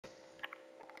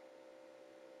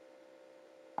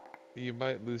You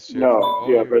might lose SharePlay. No, Oh,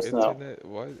 yeah, your personal. internet.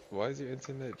 Why is your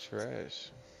internet trash?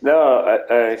 No,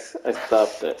 I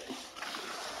stopped it.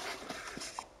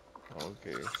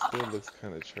 Okay, still looks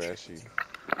kind of trashy.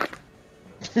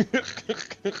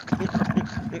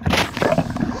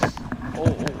 Oh,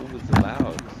 it was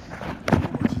loud.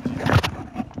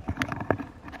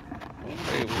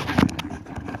 Okay, well,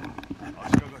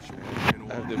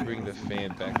 I have to bring the fan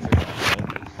back to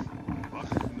normal.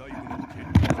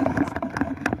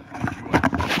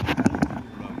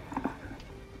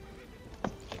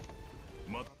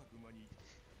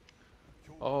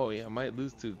 Oh yeah, I might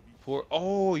lose to poor.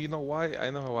 Oh, you know why? I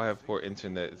know how I have poor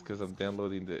internet. It's because I'm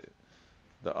downloading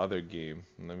the other game.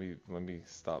 Let me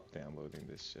stop downloading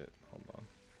this shit. Hold on.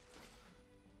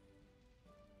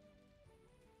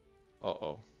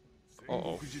 Uh-oh.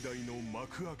 Uh-oh.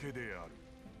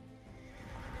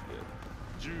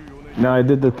 Shit. No, I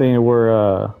did the thing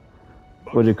where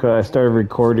what do you call it? I started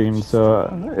recording, so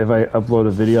if I upload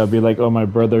a video, I'd be like, "Oh, my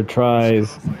brother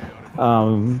tries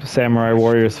Samurai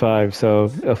Warriors 5," so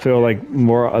it'll feel like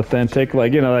more authentic,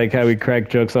 like like how we crack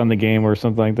jokes on the game or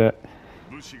something like that.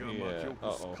 Yeah.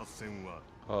 Uh-oh.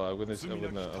 Oh, I'm gonna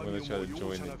try to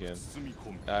join again.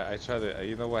 I tried to.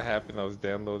 You know what happened? I was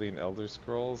downloading Elder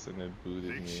Scrolls and it booted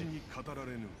me. Let me see.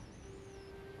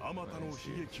 Let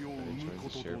me join the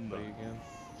share play again.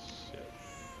 Shit.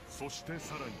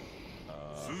 Uh,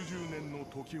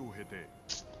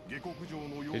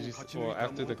 well,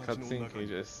 after the cutscene, can you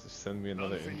just send me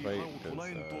another invite? Because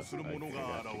I got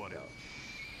kicked out.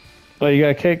 Oh, you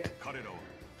got kicked?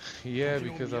 Yeah,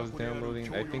 because I was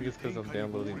downloading. I think it's because I'm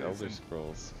downloading Elder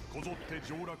Scrolls,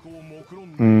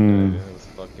 Hmm. and it was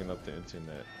fucking up the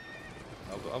internet.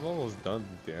 I'm almost done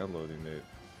downloading it.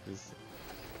 Just,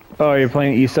 Oh, you're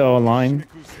playing ESO online?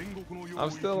 I'm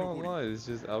still online. It's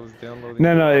just I was downloading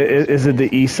No, the no. Elder Is it the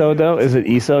Scrolls. ESO though? Is it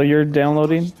ESO you're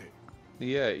downloading?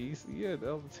 Yeah, yeah,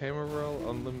 the Tamriel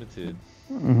Unlimited.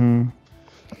 Mm-hmm.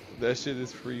 That shit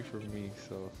is free for me,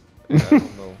 so I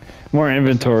don't know. More I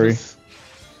inventory. was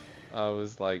I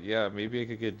was like, yeah, maybe I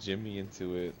could get Jimmy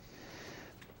into it.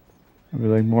 I'd be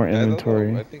like more I don't know.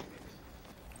 inventory. I think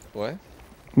what?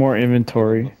 More You don't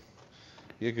inventory. know?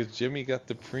 Yeah, cause Jimmy got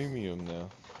the premium now.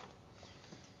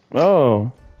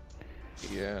 Oh,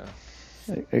 Yeah.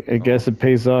 I guess Oh. it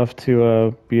pays off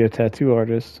to be a tattoo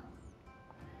artist.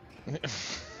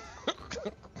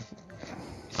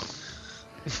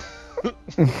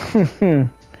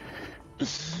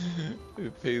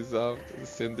 It pays off.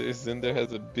 Cinder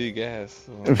has a big ass,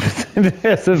 so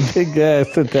That's a big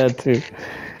ass to tattoo.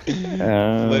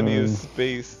 plenty of Um,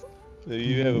 space. So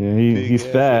you have a yeah, big he's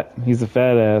ass. fat. He's a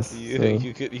fat ass. You So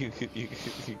you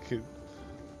could.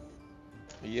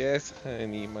 Yes,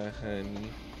 honey, my honey.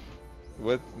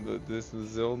 What? This is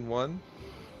zone one?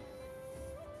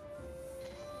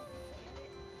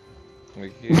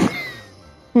 Okay.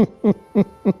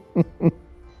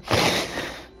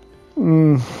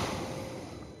 mm,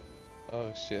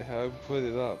 Oh shit, how do I put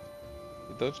it up?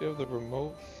 Don't you have the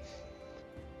remote?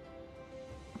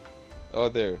 Oh,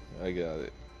 there. I got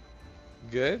it.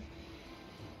 Good?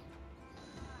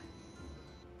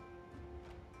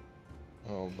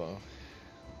 Hold on.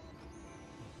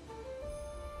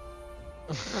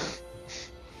 Let's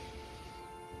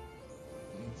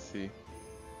see.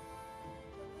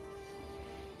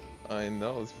 I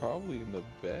know, it's probably in the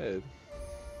bed.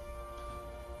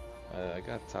 I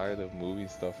got tired of moving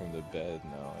stuff from the bed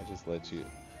now. I just let you.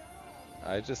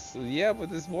 Yeah, but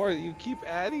there's more. You keep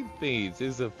adding things.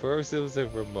 First it was a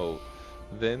remote.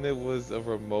 Then it was a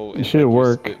remote it and should like your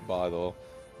work. spit bottle.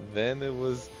 Then it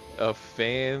was a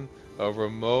fan, a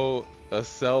remote, a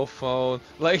cell phone.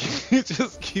 Like it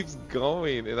just keeps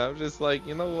going. And I'm just like,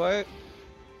 you know what?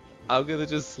 I'm gonna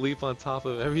just sleep on top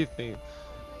of everything.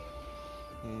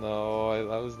 No,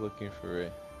 I was looking for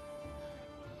it.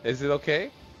 Is it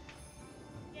okay?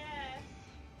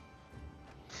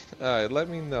 Alright, let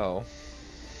me know.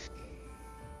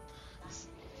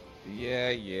 Yeah,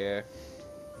 yeah.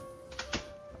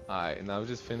 Alright, and I'm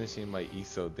just finishing my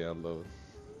ESO download.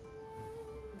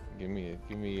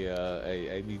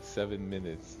 I need 7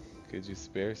 minutes. Could you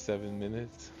spare 7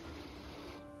 minutes?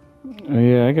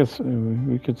 Yeah, I guess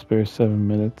we could spare 7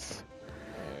 minutes.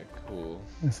 Alright, cool.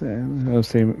 Let's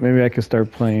see. Maybe I could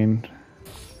start playing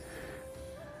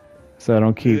so I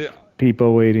don't keep The,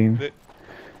 people waiting. the,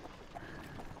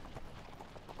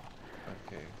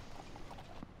 okay,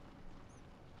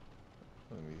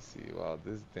 let me see. While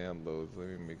this downloads, let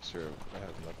me make sure I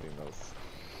have nothing else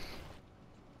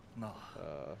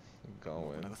uh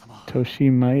going.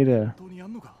 Toshimaida.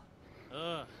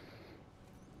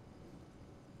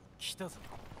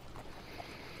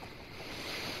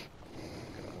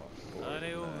 Come on.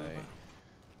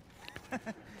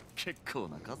 結構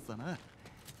な数だな。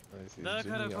 Is it だ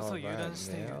から Jimmy こそ all 油 right 断し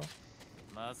ている now?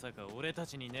 まさか俺た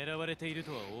ちに狙われている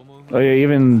とは思う Oh yeah,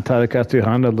 even Tadakatsu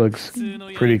Honda looks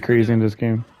pretty crazy in this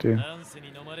game too. なんせに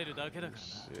飲まれるだけだから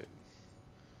Shit.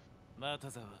 な。マタ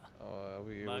ザは Oh, I'll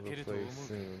be able to Market it play all.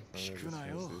 soon. I'm gonna just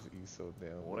finish this ESO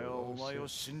down. 俺はお Oh, 前を shit.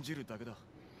 信じるだけだ。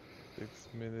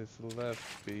 6 minutes left,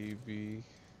 baby.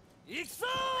 行くぞ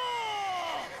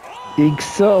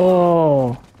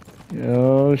Ixo!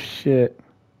 Oh shit.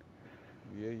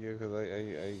 Yeah, cause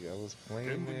I was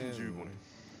playing it.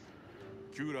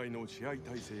 旧来の支配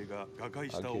体制が瓦解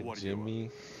した I'll 終わ get りでは Jimmy.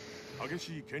 激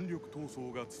しい権力闘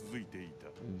争が続いていた。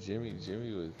 Jimmy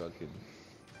would fucking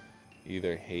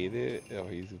either hate it or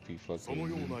he's be fucking その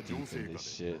ような deep 情 in 勢 this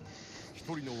下で shit.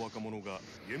 一人の若者が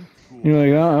元服を You're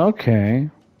like, oh, okay.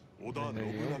 織田信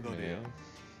Hey, 長であ man.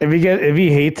 る。 If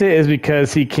he hates it, it's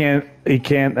because he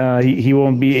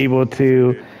won't be able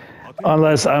to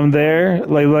unless I'm there.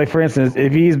 Like for instance,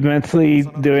 if he's mentally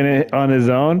doing it on his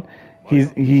own,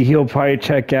 he'll probably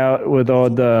check out with all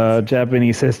the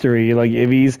Japanese history. Like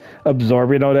if he's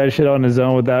absorbing all that shit on his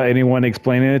own without anyone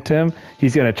explaining it to him,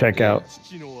 he's gonna check out.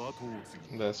 父の後を継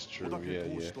ぎ That's true. 織田家 Yeah, 当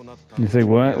yeah. 主となった He's like,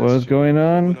 what's going 信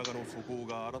on? 長の素行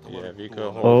が改ま Yeah, る if you こ could と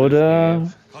は hold his Oda,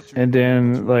 hands. and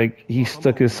then like he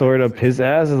stuck his sword up his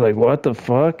ass. Is like, what the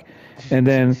fuck? And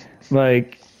then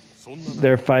like そんな中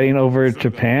they're fighting over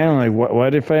Japan. Like, why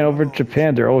are they fighting over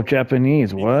Japan? They're all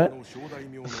Japanese. What? の小大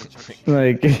名の着手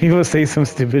Like he will say some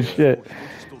stupid shit. 人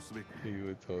質とすべく He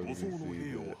would totally 護送の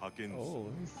see 兵を that. 派遣 Oh,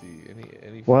 let me see.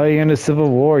 Any Why are you in the Civil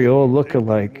War? You all look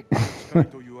alike.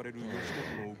 と言われる義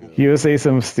時の動き He would say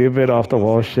some stupid off the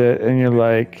wall shit, and you're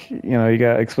like, you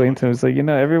gotta explain to him. It's like,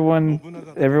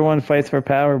 everyone fights for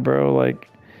power, bro. Like,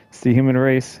 it's the human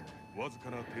race. わず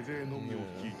かな手勢のみを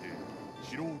率いて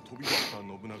城を飛び出した信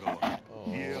長は Oh,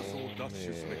 家康を奪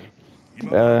取すべ man. く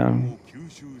今川軍を吸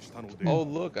収したので Oh,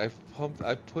 look, I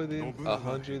put in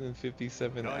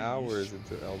 157 hours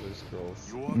into Elder Scrolls.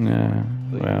 弱く Yeah,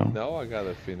 Like, wow. now I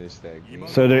gotta finish that game.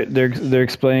 So they're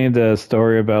explaining the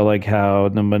story about like how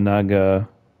Nobunaga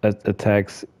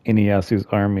attacks Inuyasu's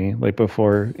army, like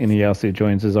before Ieyasu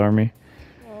joins his army.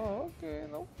 Oh, okay,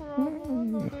 no problem. I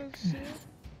know that shit.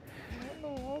 I know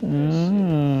all that shit.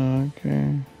 Oh,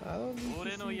 okay. I don't need to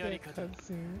俺の see やり that 方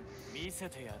cutscene. 見せ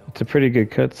てやろう It's a pretty good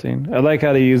cutscene. I like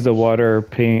how they use the water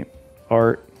paint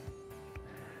art.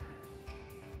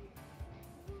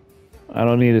 I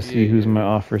don't need to see who's my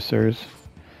officers.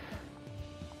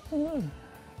 Play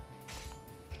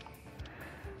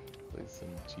some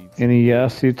GTA.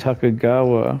 Ieyasu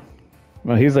Takagawa.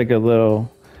 Well, he's like a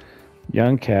little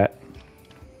young cat.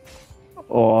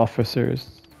 All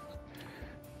officers.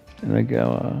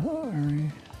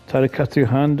 Inagawa. Tadakatsu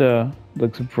Honda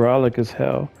looks brolic as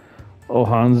hell. Oh,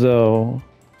 Hanzo.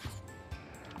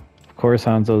 Of course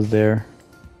Hanzo's there.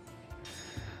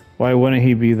 Why wouldn't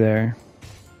he be there?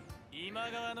 今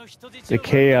川の人質 The を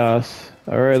chaos.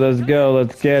 Alright, let's go.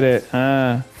 Let's get it.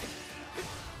 Ah.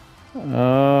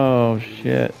 Oh,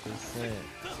 shit.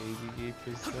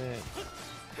 88%.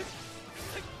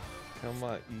 Come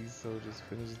on, ESO just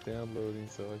finished downloading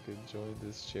so I could join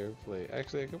this share play.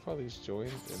 Actually, I could probably just join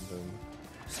it and then.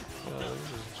 Let me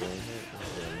just join it and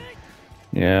then.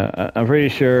 Yeah, I'm pretty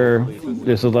sure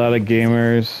there's a lot of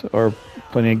gamers or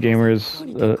plenty of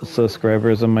gamers,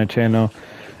 subscribers on my channel.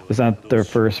 It's not their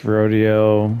first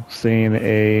rodeo seeing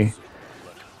a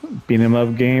beat 'em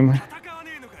up game. 戦わ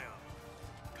ねえのかよ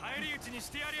帰り討ちにし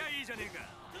てやりゃいいじゃねえか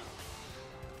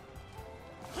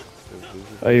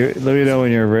Let me know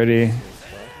when you're ready.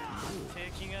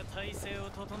 敵が体勢を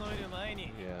整える前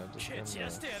に Yeah, I'm 蹴 just 散ら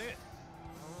し gonna. てやる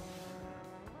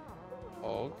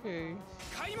Okay.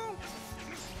 開門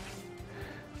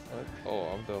What? Oh,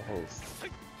 I'm the host.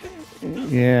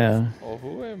 Yeah. Oh,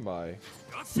 who am I?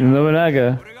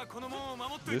 Nobunaga. 俺がこの門を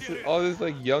守ってい This て is やる oh, this is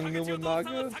like young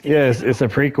Nobunaga. Yes, it's a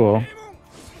prequel.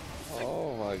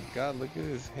 Oh my God, look at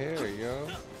his hair, yo.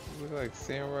 He look like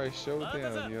Samurai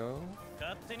Showdown, yo.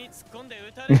 勝手に突っ込んで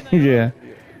撃たれるなよ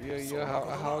Yeah. Yeah,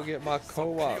 how I get my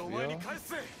co-op, お前に yo? 返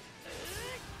すぜ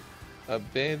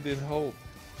Abandon hope,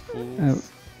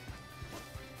 fools.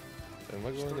 Am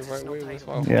I going the right way? What's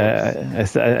my Yeah,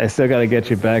 I still gotta get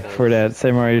you back for that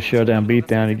Samurai Showdown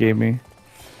beatdown you gave me.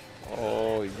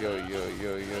 Oh, yo.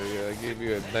 I gave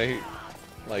you a night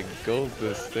like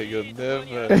Goldust that you'll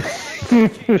never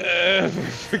ever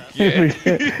forget.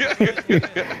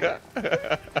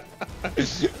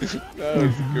 That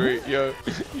was great, yo.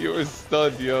 You were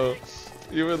stunned, yo.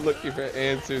 You were looking for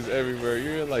answers everywhere.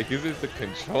 You were like, is it the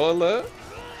controller?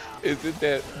 Is it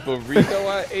that burrito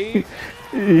I ate?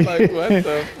 Like, what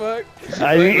the fuck?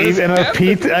 I didn't eat enough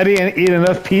pizza. I didn't eat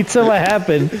enough pizza. What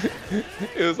happened?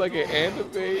 It was like an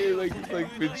anime, like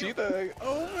Vegeta, like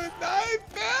over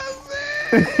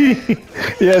 9,000.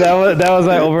 Yeah, that was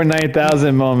my over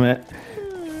 9,000 moment.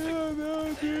 Oh,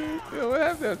 no, dude. Yo, what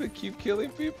happened? I have to keep killing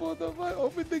people? No, I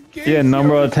opened the gate. Yeah,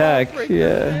 normal attack.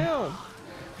 Yeah.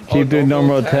 Keep doing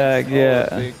normal attack. Yeah.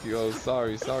 Thank you. Oh,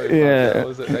 sorry. Yeah.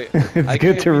 It's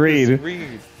good to read.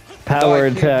 Power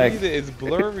attack. Read it. It's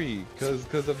blurry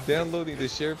because I'm downloading the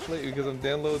share play because I'm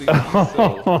downloading.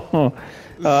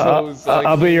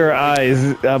 I'll be your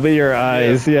eyes. I'll be your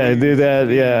eyes. Yeah, do that.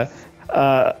 Yeah.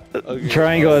 Okay,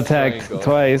 triangle attack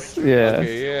twice. Yeah.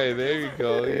 Okay, yeah, there you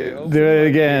go. Yeah, do it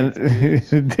again.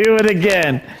 Do it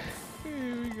again.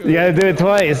 You gotta do it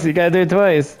twice. You gotta do it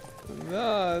twice.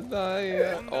 Nah,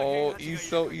 yeah. Oh,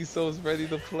 Iso's ready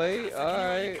to play?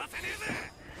 Alright.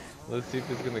 Let's see if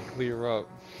it's gonna clear up.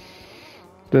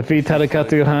 Defeat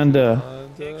Tadakatsu Honda.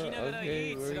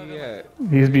 Okay, where you at?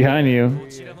 He's behind you.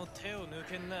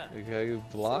 Okay,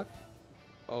 block?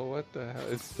 Oh, what the hell?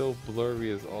 It's still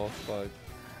blurry as all fuck.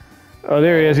 Oh,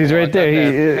 there he is. He's right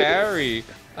there. Parry.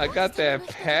 I got that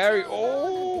parry.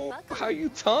 Oh, how you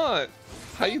taunt?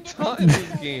 How you taunt in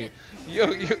this game? Yo,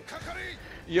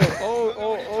 yo,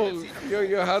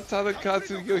 how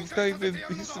Tadakatsu, yo, he's not even,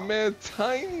 he's mad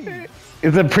tiny.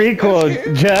 It's a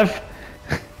prequel, Jeff.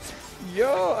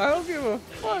 Yo, I don't give a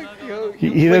fuck, yo.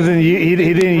 He doesn't, he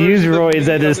didn't use roids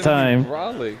at this time.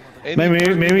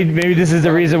 Maybe this is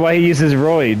the reason why he uses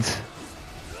roids.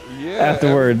 Yeah,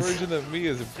 afterwards. Every version of me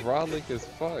is brolic as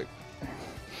fuck.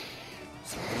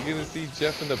 You're gonna see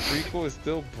Jeff in the prequel is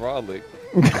still brolic,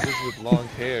 just with long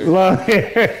hair. Long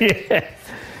hair, yeah.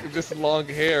 Just long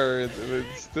hair,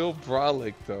 it's still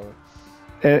brolic though.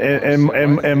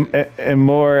 And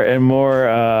more,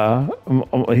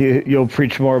 you'll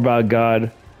preach more about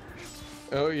God.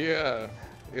 Oh yeah.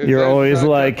 You're always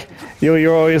like,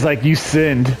 you're always like, you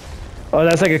sinned. Oh,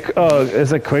 that's like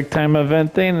it's a quick time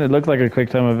event thing. It looked like a quick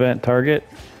time event target.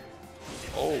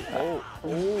 Oh,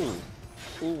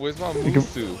 where's my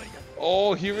Musu?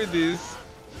 Oh, here it is.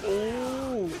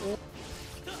 Oh,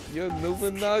 yo,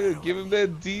 Nobunaga, give him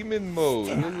that demon mode.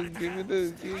 Give him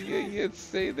the,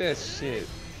 say that shit.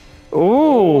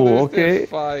 Oh, okay.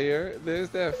 There's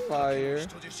that fire.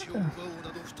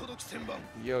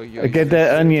 Yo. Get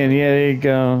that onion. Yeah, there you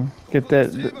go. Get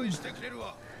that.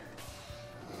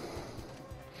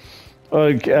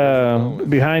 Oh,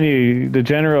 behind you, the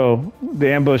general.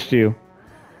 They ambushed you.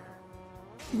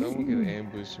 No one can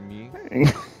ambush me.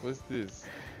 What's this?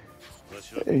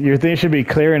 Your thing should be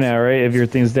clear now, right? If your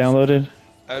thing's downloaded.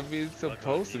 I mean, it's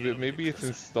supposed to be. Maybe it's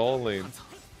installing.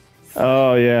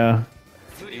 Oh yeah.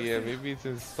 Yeah, maybe it's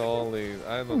installing.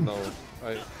 I don't know.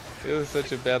 It was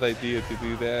such a bad idea to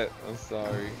do that. I'm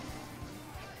sorry.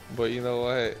 But you know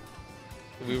what?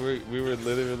 We were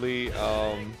literally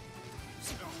oh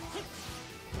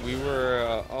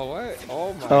what?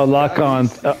 Oh my. Oh, lock on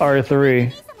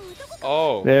R3.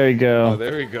 Oh. There you go. Oh,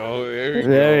 there we go.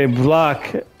 There you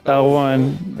block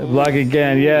L1. Block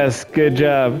again. Yes, good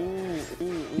job.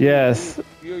 Yes.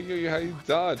 Yo, how you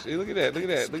dodge? Hey, look at that. Look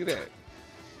at that.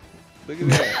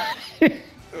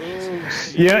 Oh,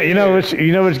 shit. Yeah, you know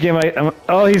which game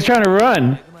oh, he's trying to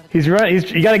run. You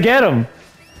gotta get him.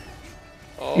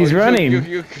 Oh, he's running.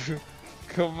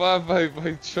 Come on, my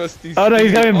trusty. Oh no,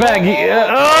 he's coming back. He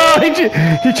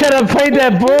tried to play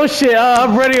that bullshit. Oh,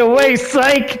 I'm running away,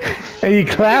 psych. And you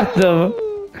clapped him.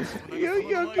 Yo,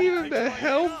 give him the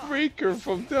Hellbreaker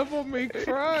from Devil May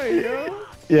Cry, yo.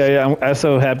 Yeah, I'm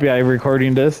so happy I'm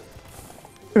recording this.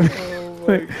 Oh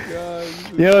my god.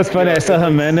 You know what's funny? I saw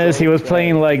Jimenez. He was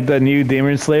playing like the new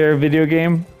Demon Slayer video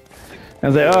game. I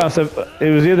was like, oh, so it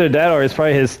was either that or it's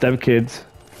probably his stepkids.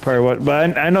 Probably what?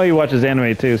 But I know he watches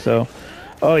anime too, so.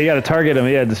 Oh, you gotta target him.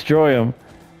 Yeah, destroy him.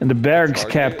 And the barracks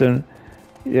captain.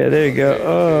 Yeah, there you go.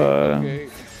 Okay.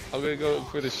 I'm gonna go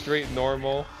for the straight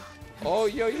normal. Oh,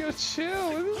 yo,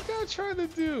 chill. What is this guy trying to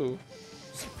do?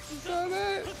 You saw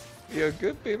that? Yeah,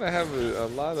 good thing I have a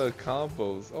lot of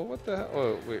combos. Oh, what the hell?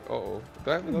 Oh, wait. Uh-oh.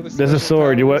 Do I have another? There's a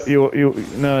sword. You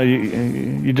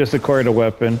just acquired a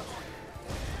weapon.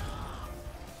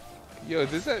 Yo,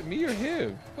 is that me or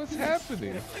him? What's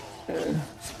happening?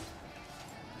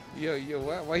 Yo,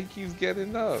 why he keeps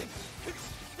getting up?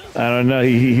 I don't know.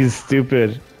 He's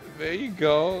stupid. There you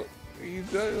go.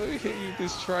 Let me hit you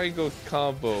this triangle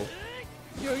combo.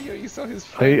 Yo, you saw his.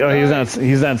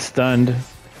 He's not stunned.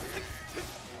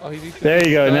 Oh, he needs to there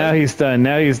you go. stunned. Now he's stunned.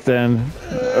 Now he's stunned.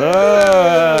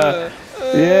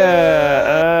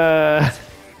 Yeah.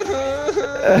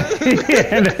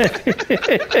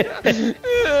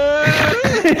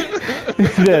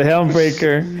 That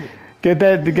Helmbreaker. Get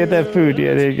that food.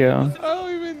 Yeah, there you go. I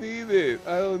don't even need it.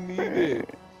 I don't need it.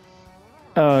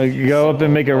 Oh, go up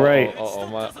and make it right. Oh,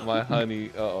 my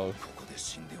honey.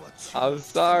 I'm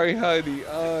sorry, honey.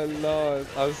 Oh Lord.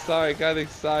 I'm sorry. I got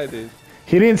excited.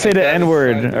 He didn't say the got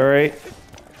N-word, excited. alright?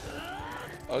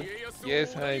 Oh,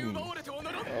 yes, honey.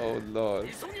 Oh Lord.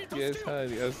 Yes,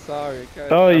 honey. I'm sorry.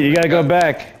 Oh, you gotta go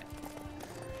back.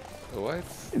 What?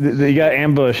 You got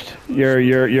ambushed.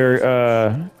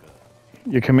 Your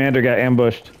commander got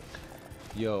ambushed.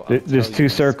 Yo, There's two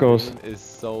circles. It's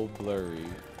so blurry.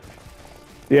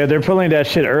 Yeah, they're pulling that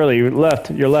shit early. Your left.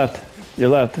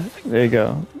 There you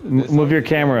go. Move your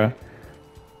camera.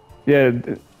 Yeah,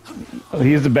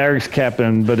 he's the barracks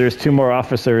captain, but there's two more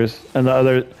officers on the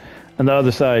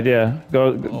other side. Yeah,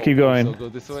 keep going. So go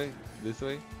this way. This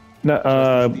way.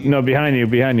 No, no, behind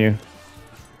you.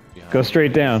 Go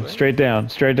straight down.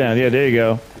 Yeah, there you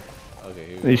go.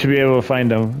 Okay. You should be able to find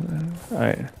them. All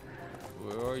right.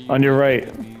 Where are you? On your right.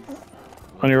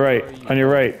 On your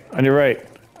right.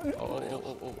 Oh.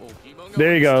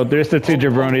 There you go. There's the two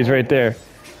jabronis right there.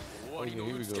 Okay, here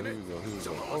we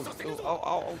go.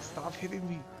 Oh, stop hitting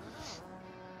me.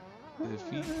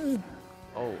 Defeat.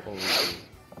 Oh, okay.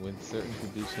 When certain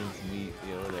conditions meet,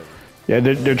 yeah, whatever. Yeah,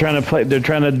 they're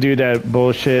trying to do that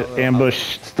bullshit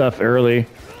ambush stuff early.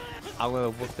 I'm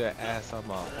gonna whoop their ass on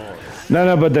my horse.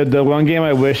 No, but the one game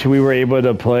I wish we were able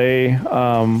to play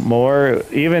more.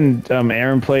 Even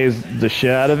Aaron plays the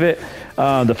shit out of it.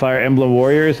 The Fire Emblem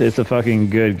Warriors. It's a fucking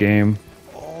good game.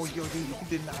 Oh, yo, dude, you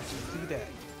did not just see that.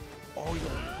 Oh,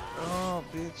 yo,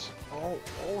 bitch.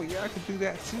 Oh, yeah, I could do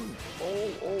that too.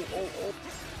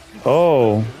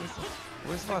 Oh,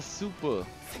 Where's my super?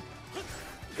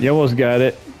 you almost got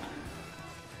it.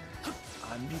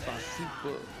 I need my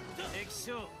super.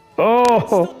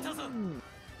 Oh!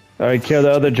 Alright, kill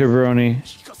the other jabroni.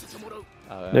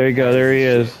 There you go, there he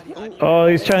is. Oh,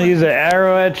 he's trying to use an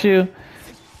arrow at you.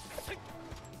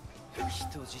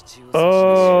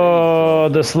 Oh,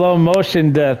 the slow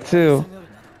motion death too.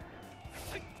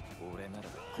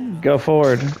 Go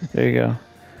forward. There you go.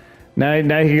 Now you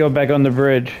can go back on the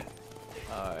bridge.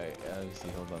 Alright, let me see,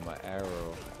 hold on, my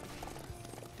arrow.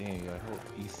 Dang, I hope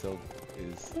Iso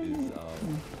is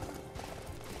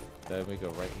did I make a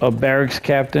right? A barracks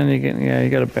captain. You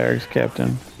got a barracks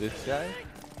captain. This guy?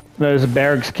 No, there's a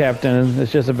barracks captain.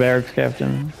 It's just a barracks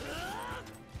captain.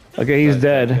 Okay, he's Did I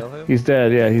dead. kill him? He's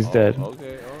dead. Yeah, he's dead.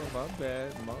 Okay, my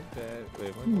bad.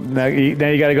 Wait, what? Now you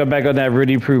gotta go back on that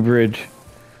Rudy Prue bridge.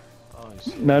 Oh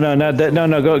shit. No, not that.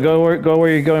 No, go where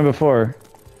you're going before.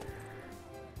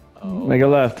 Oh. Make a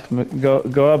left.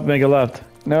 Go up. Make a left.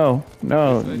 No.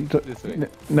 This way.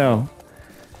 No.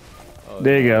 Oh,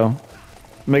 There you go.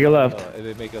 Make a left. and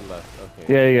then make a left.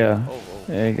 Okay. Yeah, you go. Oh.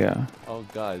 There you go. Oh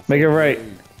god. Make it right.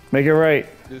 Make it right.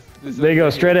 This There you go.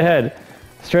 over Straight here. ahead.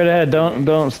 Straight ahead.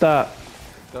 Don't stop.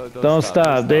 Don't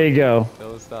stop. There you go.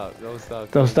 Don't stop. Don't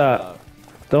stop.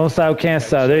 Don't stop. Can't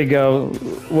stop. There you go.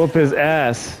 Whoop his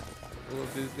ass. Well,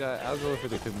 this guy, I'll go for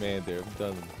the commander.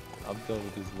 I'm done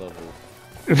with this level.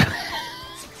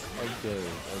 I'm done.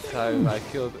 I'm tired. I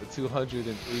killed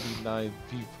 289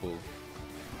 people.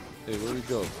 Hey, where we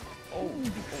go?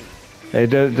 Hey,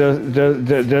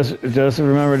 just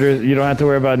remember, you don't have to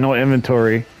worry about no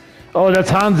inventory. Oh,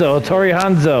 that's Hanzo. Tori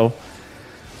Hanzo.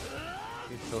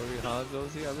 Hey, Tori Hanzo?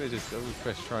 See, I'm gonna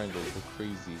press triangle. Go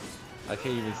crazy. I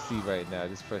can't even see right now.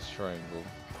 Just press triangle.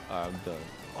 Alright, I'm done.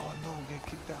 Oh no, get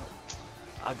kicked out.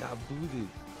 I got booted.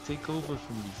 Take over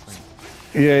from me, Frank.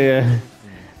 Yeah.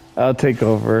 I'll take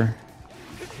over.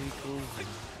 Take over.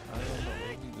 I don't know.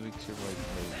 Let me make sure my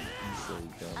ISO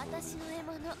downloaded.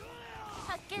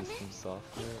 System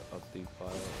software, update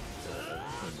file,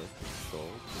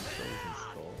 installed.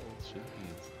 Should be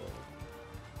installed.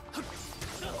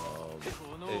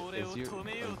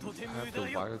 Do you have the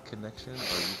wired connection? Are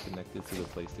you connected to the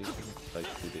PlayStation, like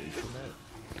to the internet?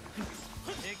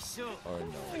 Or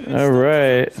no? All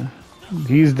right.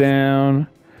 He's down.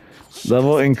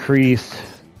 Level increased.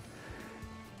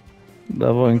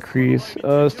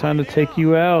 Oh, it's time to take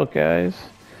you out, guys.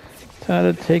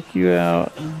 Time to take you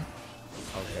out.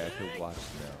 Okay, I can watch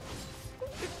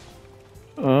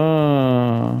now.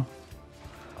 Oh.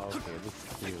 Okay, it looks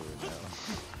clearer now.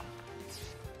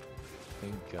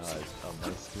 Thank God. On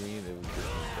my screen, it was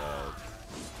looking bad.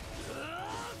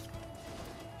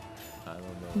 I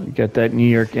don't know. You got that New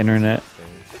York internet.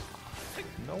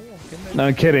 No, I'm No,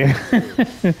 I'm kidding. I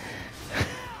don't know.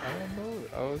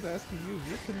 I was asking you.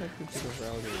 You're connected to the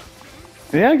router.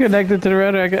 Yeah, I'm connected to the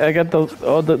router. I got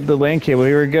the LAN cable.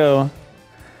 Here we go.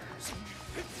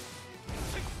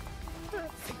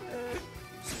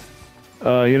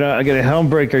 You know, I got a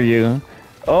Helmbreaker you.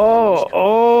 Oh,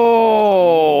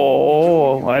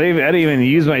 I didn't even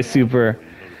use my super.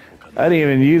 I didn't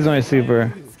even use my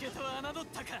super. つけと侮っ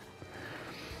たか。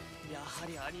やは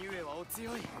り兄上はお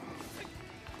強い。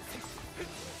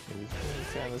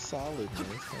 It's kind of solid, man.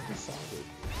 It's kind of solid.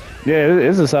 Yeah,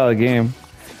 it's a solid game.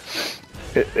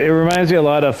 It reminds me a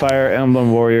lot of Fire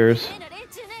Emblem Warriors, 例の連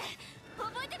中ね、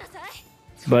覚えてなさい。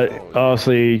 but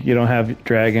obviously you don't have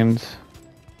dragons.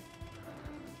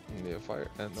 Yeah, the Fire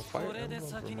Emblem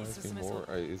reminds me more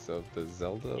is of the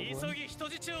Zelda 急 one. ぎ人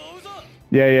質を追うぞ。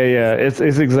 Yeah.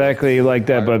 It's exactly like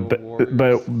that, but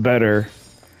better.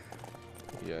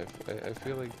 Yeah, I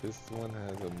feel like this one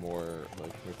has a more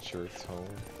like mature tone.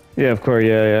 Yeah, of course.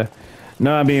 Yeah.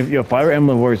 No, I mean, Fire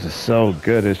Emblem Warriors is so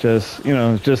good. It's just,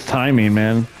 it's just timing,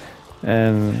 man.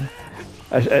 And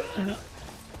I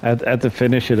have to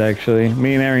finish it, actually.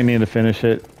 Me and Aaron need to finish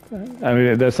it. I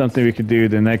mean, that's something we could do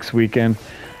the next weekend.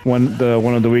 One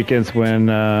of the weekends when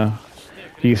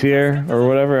he's here or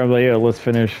whatever. I'm like, yeah, let's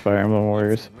finish Fire Emblem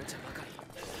Warriors.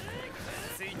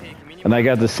 And I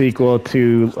got the sequel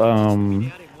to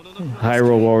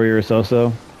Hyrule Warriors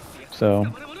also. So.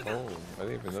 Oh, I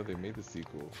didn't even know they made the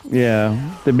sequel. Yeah,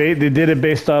 they did it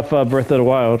based off Breath of the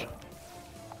Wild.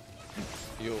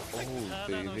 Yo,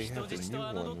 they have the new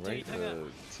one, right?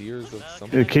 Tears of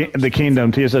something. The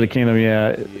Kingdom, Tears of the Kingdom. Yeah,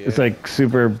 it's like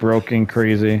super broken,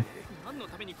 crazy. 何の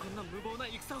ためにこんな無謀な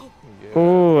戦を。 Yeah,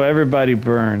 Oh, everybody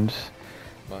burns.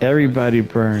 Everybody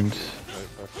burns.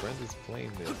 my friend is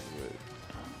playing this, but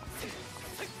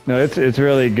No, it's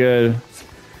really good.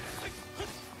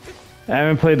 I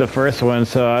haven't played the first one,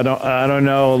 so I don't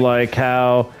know like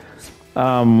how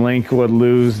Link would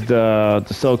lose the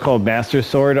so-called Master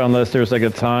Sword unless there's like a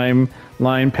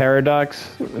timeline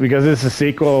paradox, because it's a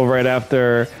sequel right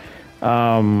after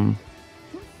Breath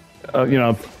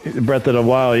of the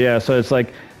Wild. Yeah, so it's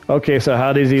like, okay, so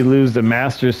how does he lose the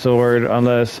Master Sword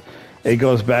unless it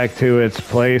goes back to its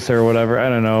place or whatever? I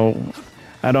don't know.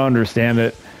 I don't understand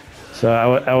it. So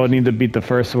I would need to beat the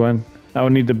first one. I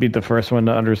would need to beat the first one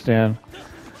to understand.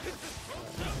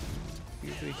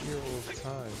 he's the hero of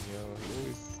time, yo.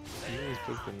 He always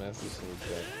puts the Master Sword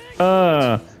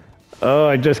back. Oh,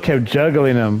 I just kept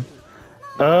juggling him.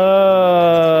 I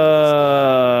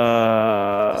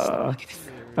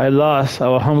lost. I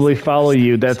will humbly follow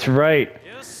you. That's right.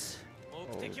 よし、目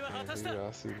的は果たし He た。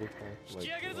 also looked like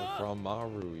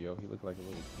Ramaru, yo. He looked like a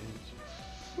little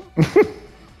bitch.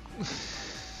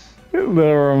 Little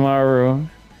Romaru.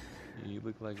 He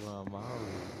looked like Ramaru.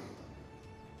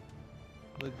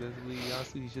 Look, that's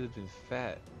Yasu. He should have been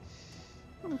fat.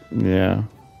 Yeah.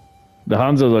 The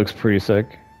Hanzo looks pretty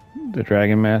sick. The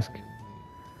dragon mask.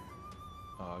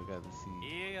 Oh, I got to see.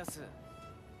 家康、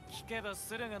聞けば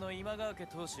駿河の今川家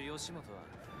当主義元は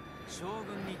将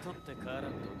軍にとって変わら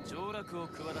んと上洛を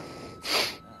企てている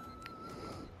そう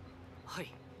だな。は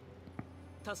い、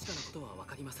確かなことは分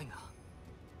かりませんが、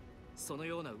その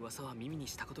ような噂は耳に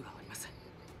したことがあります。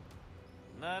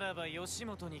ならば義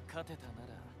元に勝てたな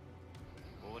ら、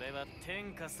俺は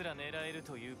天下すら狙える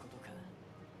ということか。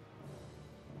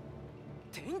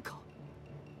天下？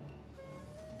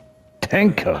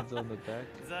 Tenka. Hands on the back.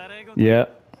 ざれごと。 Yeah.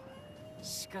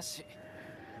 しかし、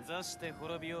座して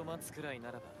滅びを待つくらい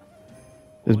ならば。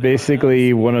 It's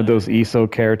basically one of those ESO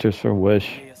characters from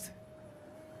Wish. 家康、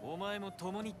お前も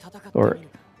共に戦ってみ Or るか。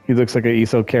 he looks like an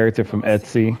ESO character from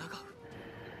Etsy.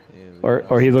 Yeah,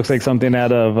 Or he looks like something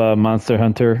out of Monster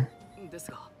Hunter. です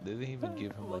が、 they didn't even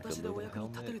give him like a 私でお little 役に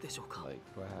立てる helmet. でしょうか。 Like,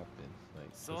 what happened? Like,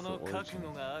 そ what's の the 覚 origin?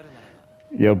 悟があるならば。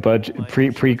 Yo,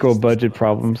 prequel budget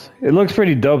problems. It looks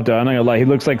pretty dope though. I'm not gonna lie. He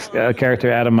looks like a character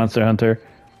out of Monster Hunter,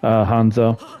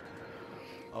 Hanzo.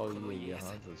 Oh yeah,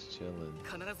 Hanzo's chilling.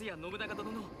 必ずや信長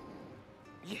殿の、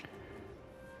いえ、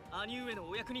兄上の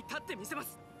お役に立ってみせま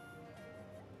す。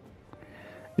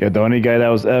 Yeah, the only guy that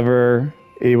was ever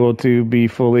able to be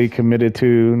fully committed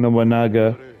to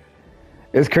Nobunaga.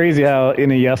 It's crazy how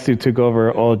Ieyasu took over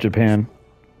all Japan.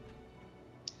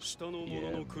 下の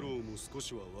者の苦労も少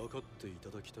しは分かっていた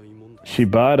だきたいもんだ。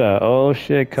 Shibata. Oh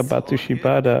shit, Kabatsu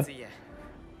Shibata.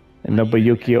 And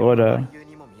Nobuyuki Oda. 理由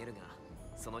にも見えるが、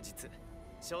その実、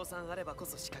賞賛あればこ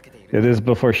そ仕掛けてい Yeah, る。 this is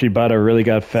before Shibata really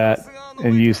got fat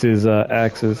and used his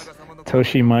axes.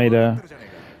 Toshi Maeda,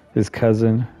 his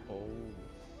cousin. Oh,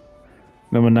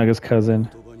 Nobunaga's cousin.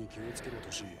 言葉に気をつけろ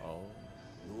とし、 oh.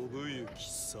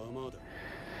 信行様だ。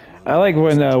 I like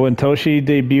when Toshi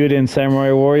debuted in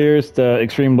Samurai Warriors, the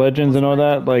Extreme Legends and all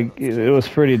that. Like it was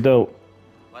pretty dope.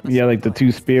 Yeah, like the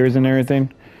 2 spears and everything.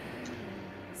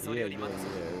 Yeah. It was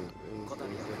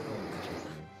definitely interesting.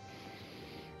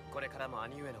 これからも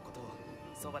兄上のことを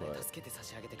そばで助けて差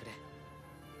し上げてくれ。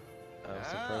 I I'm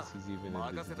surprised he's even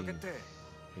in this game.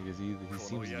 Because he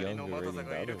seems younger already in the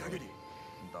other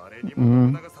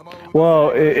one.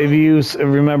 Well, if you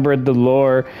remember the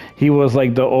lore, he was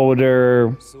like the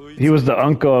older. He was the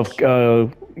uncle of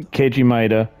Keiji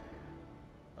Maeda.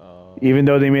 Even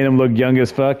though they made him look young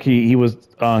as fuck, he was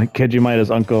Keiji Maeda's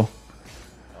uncle.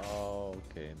 Oh,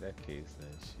 okay. In that case, then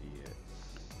shit.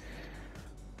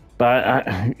 But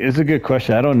it's a good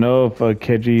question. I don't know if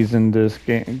Keiji's in this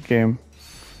game.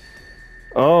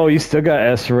 Oh, you still got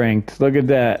S ranked. Look at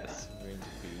that.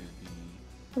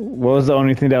 What was the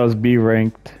only thing that was B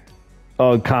ranked?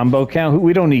 Oh, combo count.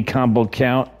 We don't need combo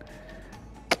count.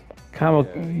 Combo.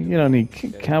 Yeah, you don't need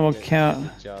combo count.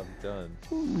 Job done.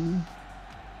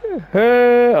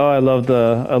 Hey, oh, I love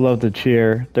the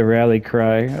cheer, the rally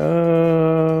cry. Get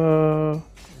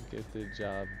the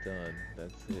job done.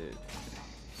 That's it.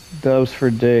 Dubs for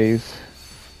days.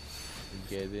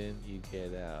 You get in, you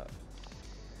get out.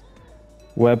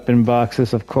 Weapon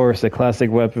boxes, of course, the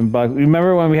classic weapon box.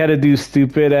 Remember when we had to do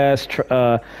stupid ass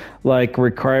like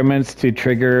requirements to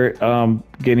trigger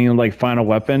getting like final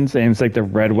weapons, and it's like the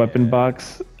red weapon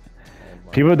box.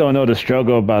 People don't know the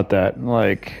struggle about that.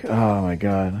 Like, oh my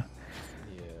god.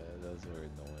 Yeah, those were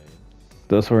annoying.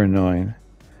 Those were annoying.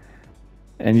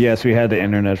 And yes, we had the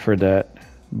internet for that.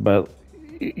 But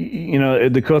you know,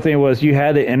 the cool thing was you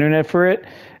had the internet for it,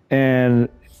 and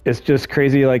it's just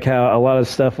crazy like how a lot of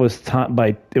stuff was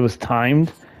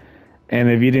timed, and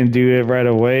if you didn't do it right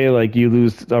away, like you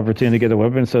lose the opportunity to get a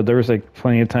weapon. So there was like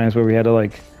plenty of times where we had to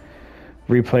like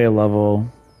replay a level.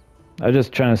 I was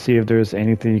just trying to see if there's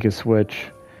anything you could switch.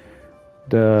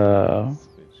 Switch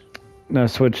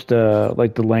the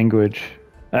like the language.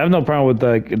 I have no problem with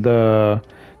the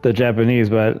Japanese,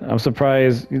 but I'm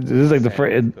surprised. This is like the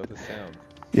first. Sound.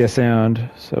 Yeah, sound.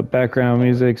 So background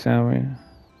music, sound.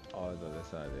 Oh no,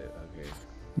 that's not it. Okay.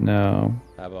 No.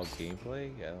 How about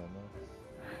gameplay? I don't know.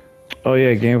 Oh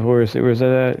yeah, gameplay. Where's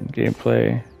that at?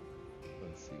 Gameplay.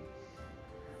 Let's see.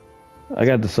 I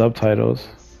got the subtitles.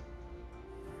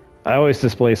 I always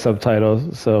display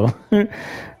subtitles, so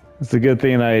it's a good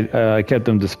thing I kept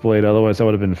them displayed. Otherwise, I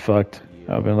would have been fucked.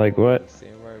 Yeah, I've been like, what?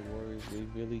 Samurai Warriors, they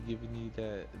really giving you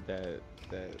that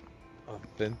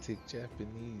authentic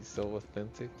Japanese, so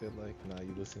authentic that like, nah,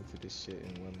 you listen to this shit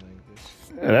in one language.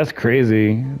 That's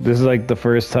crazy. This is like the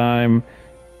first time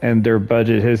in their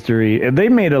budget history, and they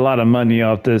made a lot of money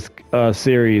off this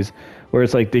series. Where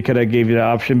it's like they could have gave you the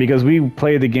option, because we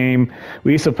played the game.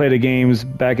 We used to play the games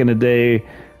back in the day.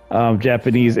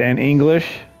 Japanese and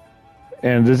English,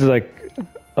 and this is like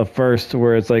a first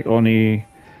where it's like only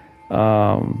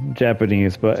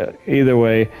Japanese. But either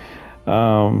way,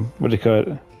 what do you call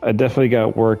it? I definitely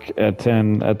got work at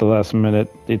 10 at the last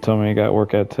minute. They told me I got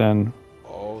work at 10.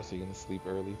 Oh, so you're gonna sleep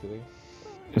early today?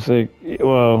 It's like,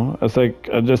 well, it's like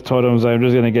I just told them I'm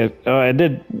just gonna get. Oh, I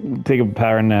did take a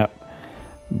power nap,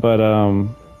 but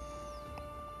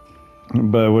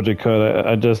what you call it?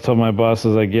 I just told my boss, I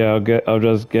was like, yeah, I'll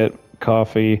just get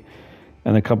coffee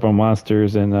and a couple of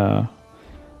monsters, and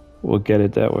we'll get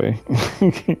it that way.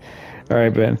 All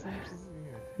right, Ben.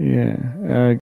 Yeah.